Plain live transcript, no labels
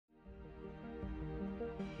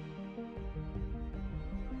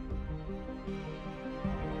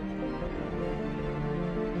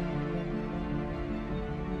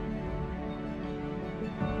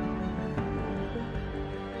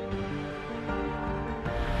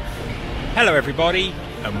Hello everybody,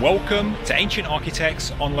 and welcome to Ancient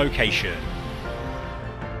Architects on Location.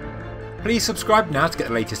 Please subscribe now to get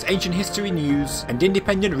the latest ancient history news and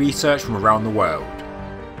independent research from around the world.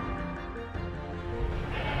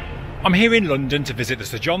 I'm here in London to visit the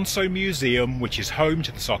Sir John Soane Museum, which is home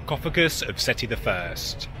to the sarcophagus of Seti I,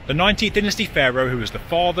 the 19th Dynasty Pharaoh who was the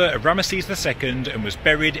father of Ramesses II and was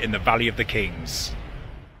buried in the Valley of the Kings.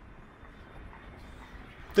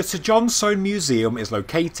 The Sir John Soane Museum is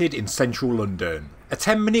located in central London, a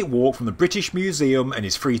 10-minute walk from the British Museum, and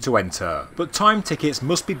is free to enter, but time tickets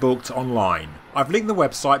must be booked online. I've linked the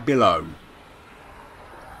website below.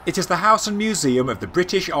 It is the house and museum of the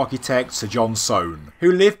British architect Sir John Soane,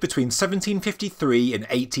 who lived between 1753 and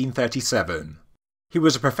 1837. He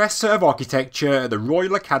was a professor of architecture at the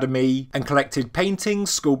Royal Academy and collected paintings,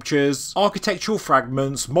 sculptures, architectural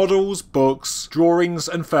fragments, models, books, drawings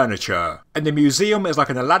and furniture, and the museum is like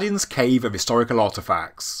an Aladdin's cave of historical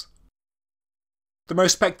artefacts. The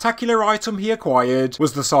most spectacular item he acquired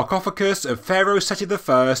was the sarcophagus of Pharaoh Seti I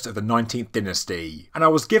of the 19th Dynasty, and I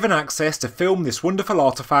was given access to film this wonderful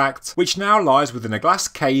artefact, which now lies within a glass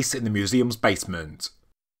case in the museum's basement.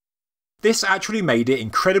 This actually made it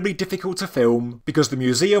incredibly difficult to film because the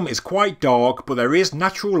museum is quite dark, but there is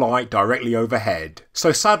natural light directly overhead,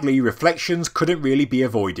 so sadly reflections couldn't really be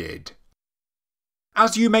avoided.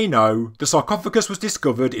 As you may know, the sarcophagus was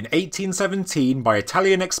discovered in 1817 by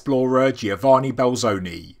Italian explorer Giovanni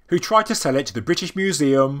Belzoni, who tried to sell it to the British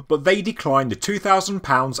Museum, but they declined the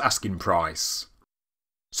 £2,000 asking price.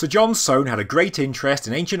 Sir John Soane had a great interest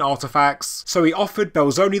in ancient artefacts, so he offered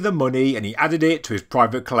Belzoni the money and he added it to his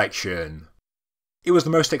private collection. It was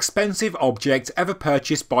the most expensive object ever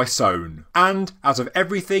purchased by Soane, and, out of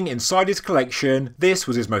everything inside his collection, this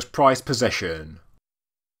was his most prized possession.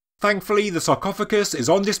 Thankfully, the sarcophagus is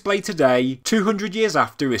on display today, 200 years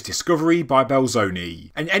after its discovery by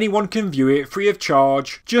Belzoni, and anyone can view it free of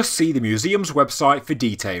charge. Just see the museum's website for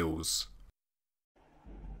details.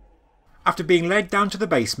 After being led down to the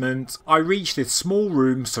basement, I reached this small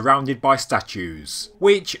room surrounded by statues,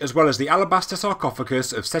 which, as well as the alabaster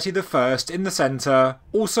sarcophagus of Seti I in the centre,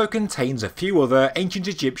 also contains a few other ancient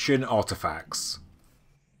Egyptian artefacts.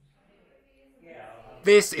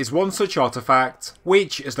 This is one such artefact,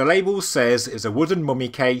 which, as the label says, is a wooden mummy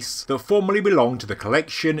case that formerly belonged to the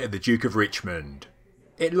collection of the Duke of Richmond.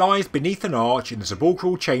 It lies beneath an arch in the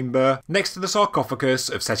sepulchral chamber next to the sarcophagus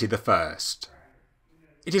of Seti I.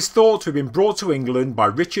 It is thought to have been brought to England by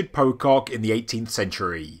Richard Pocock in the 18th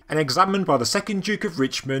century, and examined by the 2nd Duke of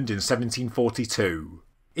Richmond in 1742.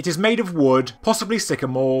 It is made of wood, possibly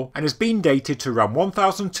sycamore, and has been dated to around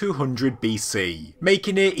 1200 BC,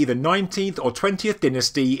 making it either 19th or 20th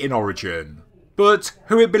dynasty in origin. But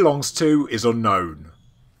who it belongs to is unknown.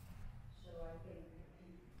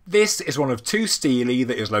 This is one of two stelae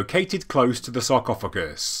that is located close to the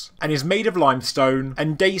sarcophagus, and is made of limestone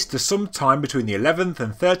and dates to some time between the 11th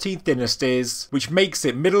and 13th dynasties, which makes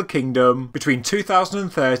it Middle Kingdom between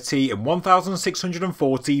 2030 and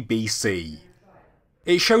 1640 BC.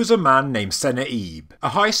 It shows a man named Sennacherib, a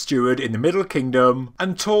high steward in the Middle Kingdom,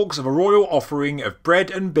 and talks of a royal offering of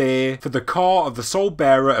bread and beer for the car of the sole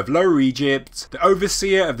bearer of Lower Egypt, the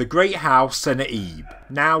overseer of the great house Sennacherib,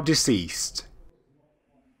 now deceased.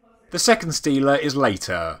 The second stela is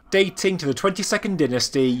later, dating to the 22nd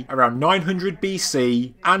dynasty, around 900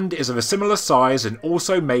 BC, and is of a similar size and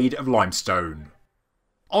also made of limestone.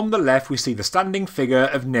 On the left we see the standing figure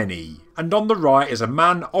of Neni, and on the right is a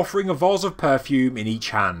man offering a vase of perfume in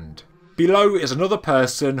each hand. Below is another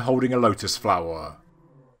person holding a lotus flower.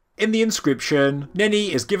 In the inscription,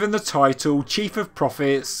 Neni is given the title Chief of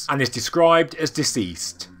Prophets and is described as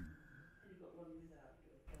deceased.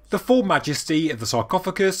 The full majesty of the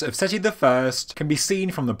sarcophagus of Seti I can be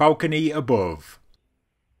seen from the balcony above.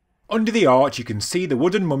 Under the arch you can see the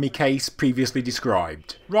wooden mummy case previously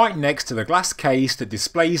described, right next to the glass case that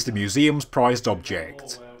displays the museum's prized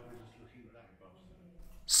object.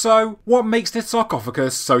 So, what makes this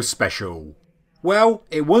sarcophagus so special? Well,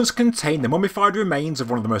 it once contained the mummified remains of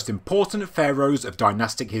one of the most important pharaohs of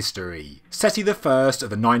dynastic history, Seti I of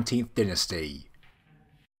the 19th dynasty.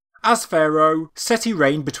 As pharaoh, Seti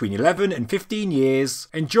reigned between 11 and 15 years,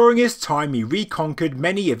 and during his time he reconquered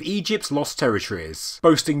many of Egypt's lost territories,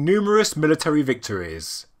 boasting numerous military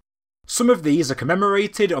victories. Some of these are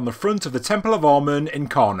commemorated on the front of the Temple of Amun in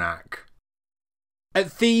Karnak.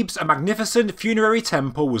 At Thebes, a magnificent funerary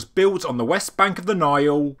temple was built on the west bank of the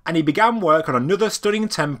Nile, and he began work on another stunning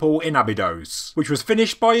temple in Abydos, which was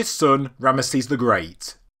finished by his son Ramesses the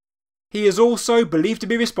Great. He is also believed to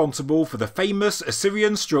be responsible for the famous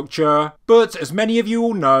Assyrian structure, but as many of you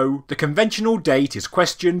will know, the conventional date is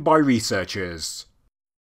questioned by researchers.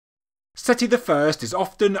 Seti I is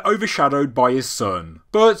often overshadowed by his son,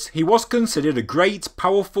 but he was considered a great,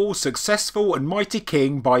 powerful, successful and mighty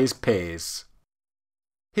king by his peers.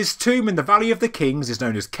 His tomb in the Valley of the Kings is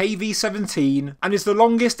known as KV-17 and is the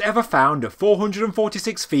longest ever found at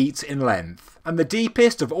 446 feet in length, and the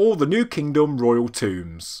deepest of all the New Kingdom royal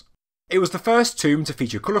tombs. It was the first tomb to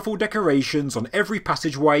feature colourful decorations on every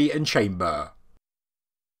passageway and chamber.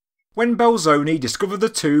 When Belzoni discovered the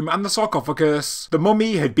tomb and the sarcophagus, the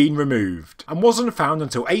mummy had been removed, and wasn't found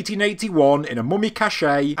until 1881 in a mummy cache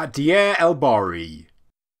at Deir el-Bahri.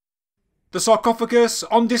 The sarcophagus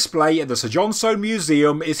on display at the Sir John Soane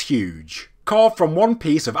Museum is huge, carved from one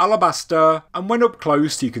piece of alabaster, and when up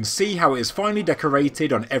close you can see how it is finely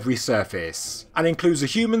decorated on every surface, and includes a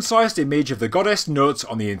human-sized image of the goddess Nut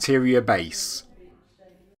on the interior base.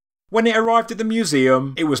 When it arrived at the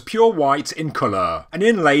museum, it was pure white in colour, and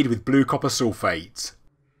inlaid with blue copper sulphate.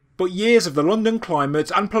 But years of the London climate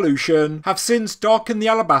and pollution have since darkened the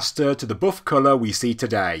alabaster to the buff colour we see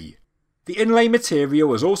today. The inlay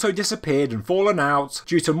material has also disappeared and fallen out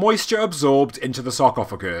due to moisture absorbed into the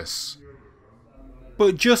sarcophagus.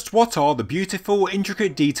 But just what are the beautiful,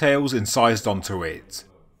 intricate details incised onto it?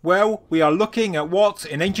 Well, we are looking at what,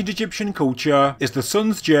 in ancient Egyptian culture, is the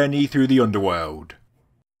sun's journey through the underworld.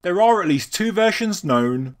 There are at least two versions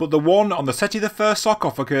known, but the one on the Seti I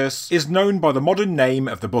sarcophagus is known by the modern name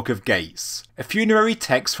of the Book of Gates, a funerary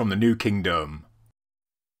text from the New Kingdom.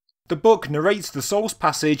 The book narrates the soul's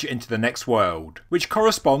passage into the next world, which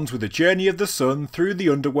corresponds with the journey of the sun through the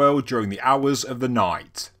underworld during the hours of the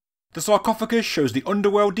night. The sarcophagus shows the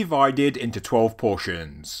underworld divided into 12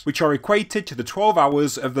 portions, which are equated to the 12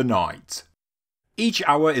 hours of the night. Each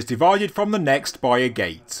hour is divided from the next by a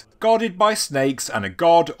gate, guarded by snakes and a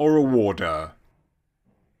god or a warder.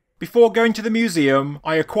 Before going to the museum,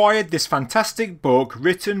 I acquired this fantastic book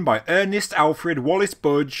written by Ernest Alfred Wallace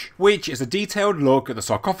Budge, which is a detailed look at the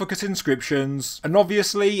sarcophagus inscriptions, and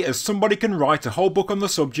obviously as somebody can write a whole book on the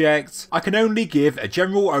subject, I can only give a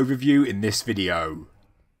general overview in this video.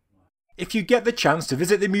 If you get the chance to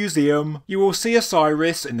visit the museum, you will see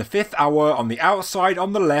Osiris in the 5th hour on the outside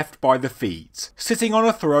on the left by the feet, sitting on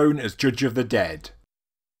a throne as Judge of the Dead.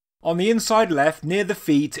 On the inside left near the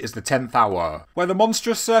feet is the 10th hour, where the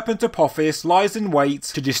monstrous serpent Apophis lies in wait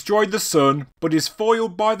to destroy the sun, but is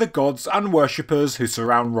foiled by the gods and worshippers who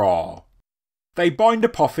surround Ra. They bind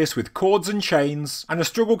Apophis with cords and chains, and the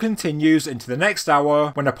struggle continues into the next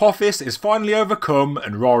hour when Apophis is finally overcome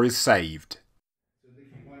and Ra is saved.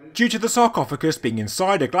 Due to the sarcophagus being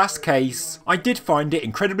inside a glass case, I did find it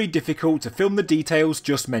incredibly difficult to film the details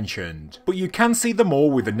just mentioned, but you can see them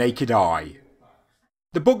all with the naked eye.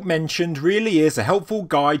 The book mentioned really is a helpful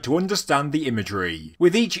guide to understand the imagery,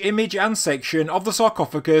 with each image and section of the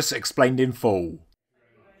sarcophagus explained in full.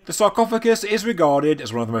 The sarcophagus is regarded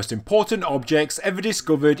as one of the most important objects ever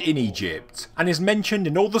discovered in Egypt, and is mentioned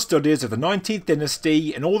in all the studies of the 19th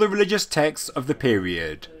Dynasty and all the religious texts of the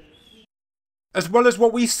period. As well as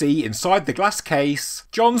what we see inside the glass case,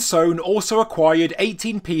 John Soane also acquired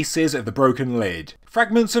 18 pieces of the broken lid,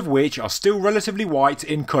 fragments of which are still relatively white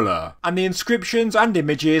in colour, and the inscriptions and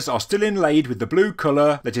images are still inlaid with the blue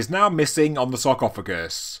colour that is now missing on the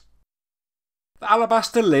sarcophagus. The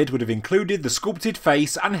alabaster lid would have included the sculpted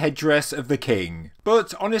face and headdress of the king,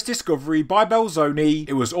 but on its discovery by Belzoni,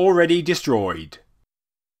 it was already destroyed.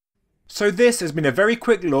 So this has been a very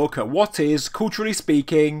quick look at what is, culturally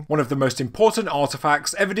speaking, one of the most important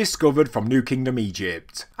artefacts ever discovered from New Kingdom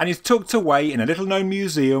Egypt, and is tucked away in a little known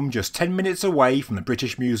museum just 10 minutes away from the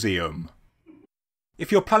British Museum.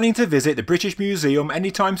 If you're planning to visit the British Museum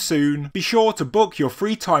anytime soon, be sure to book your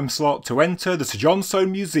free time slot to enter the Sir John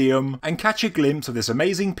Soane Museum and catch a glimpse of this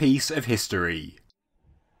amazing piece of history.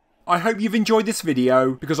 I hope you've enjoyed this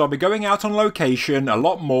video, because I'll be going out on location a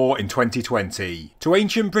lot more in 2020, to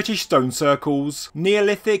ancient British stone circles,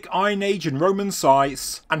 Neolithic, Iron Age and Roman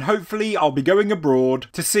sites, and hopefully I'll be going abroad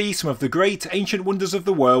to see some of the great ancient wonders of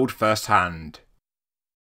the world firsthand.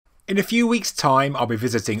 In a few weeks' time I'll be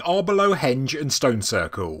visiting Arborough Henge and Stone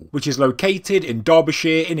Circle, which is located in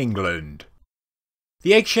Derbyshire in England.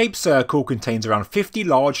 The egg-shaped circle contains around 50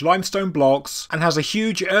 large limestone blocks and has a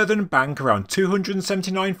huge earthen bank around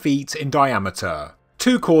 279 feet in diameter.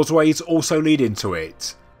 2 causeways also lead into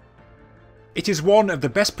it. It is one of the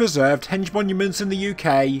best preserved henge monuments in the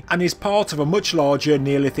UK and is part of a much larger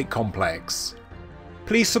Neolithic complex.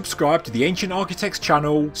 Please subscribe to the Ancient Architects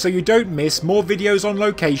channel so you don't miss more videos on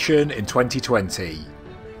location in 2020.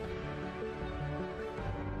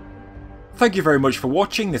 Thank you very much for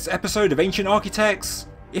watching this episode of Ancient Architects.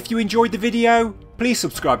 If you enjoyed the video, please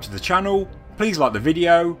subscribe to the channel, please like the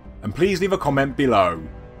video, and please leave a comment below.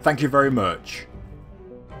 Thank you very much.